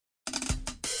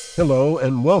Hello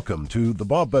and welcome to the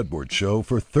Bob Edwards Show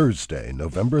for Thursday,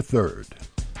 November 3rd.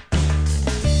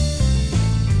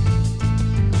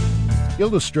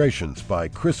 Illustrations by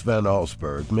Chris Van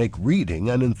Allsburg make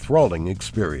reading an enthralling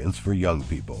experience for young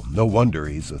people. No wonder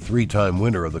he's a three-time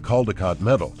winner of the Caldecott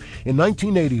Medal. In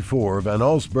 1984, Van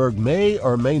Allsburg may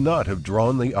or may not have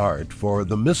drawn the art for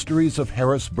The Mysteries of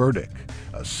Harris Burdick,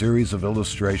 a series of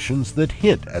illustrations that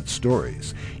hint at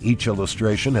stories. Each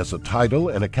illustration has a title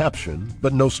and a caption,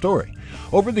 but no story.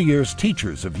 Over the years,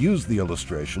 teachers have used the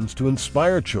illustrations to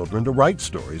inspire children to write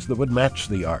stories that would match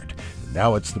the art.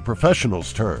 Now it's the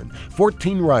professionals' turn.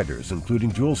 14 writers,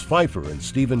 including Jules Feiffer and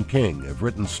Stephen King, have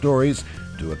written stories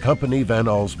to accompany Van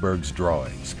Allsburg's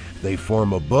drawings. They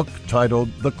form a book titled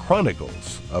The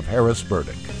Chronicles of Harris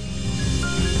Burdick.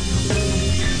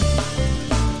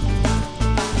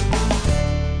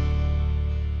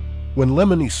 When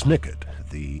Lemony Snicket,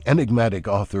 the enigmatic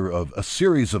author of A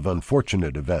Series of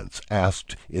Unfortunate Events,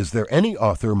 asked, "Is there any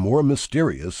author more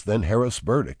mysterious than Harris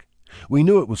Burdick?" we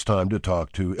knew it was time to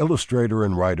talk to illustrator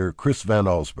and writer Chris Van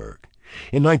Allsburg.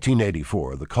 In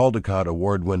 1984, the Caldecott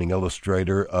Award-winning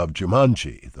illustrator of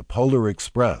Jumanji, The Polar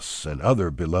Express, and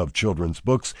other beloved children's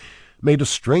books, made a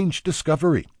strange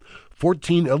discovery: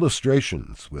 14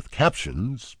 illustrations with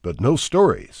captions, but no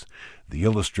stories. The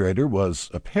illustrator was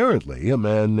apparently a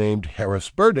man named Harris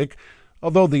Burdick,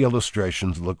 although the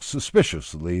illustrations looked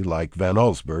suspiciously like Van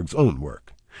Allsburg's own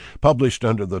work. Published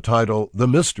under the title The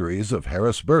Mysteries of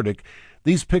Harris Burdick,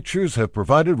 these pictures have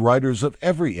provided writers of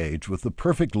every age with the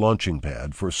perfect launching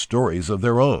pad for stories of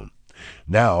their own.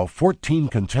 Now, 14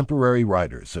 contemporary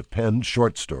writers have penned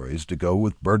short stories to go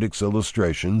with Burdick's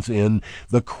illustrations in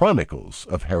The Chronicles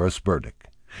of Harris Burdick.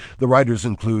 The writers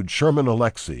include Sherman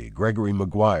Alexie, Gregory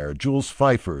Maguire, Jules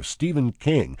Feiffer, Stephen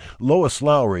King, Lois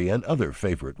Lowry, and other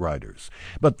favorite writers.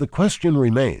 But the question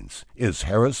remains, is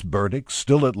Harris Burdick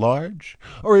still at large,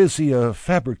 or is he a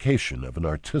fabrication of an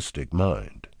artistic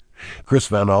mind? Chris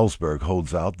Van Allsburg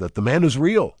holds out that the man is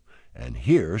real, and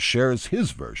here shares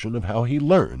his version of how he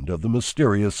learned of the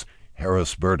mysterious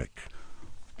Harris Burdick.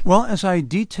 Well, as I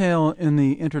detail in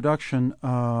the introduction,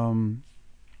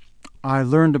 I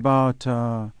learned about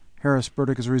Harris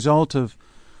Burdick as a result of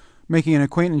making an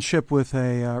acquaintanceship with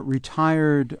a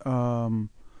retired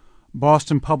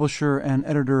Boston publisher and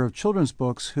editor of children's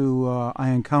books who I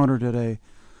encountered at a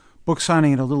book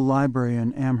signing at a little library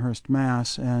in Amherst,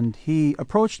 Mass. And he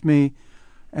approached me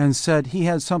and said he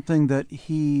had something that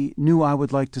he knew I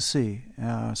would like to see,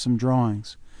 some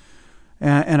drawings.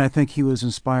 And I think he was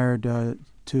inspired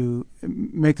to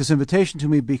make this invitation to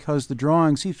me because the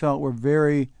drawings he felt were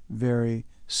very, very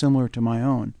similar to my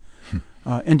own,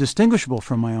 indistinguishable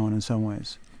from my own in some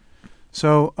ways.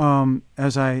 So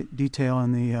as I detail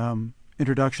in the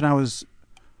introduction, I was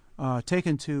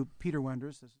taken to Peter Wenders.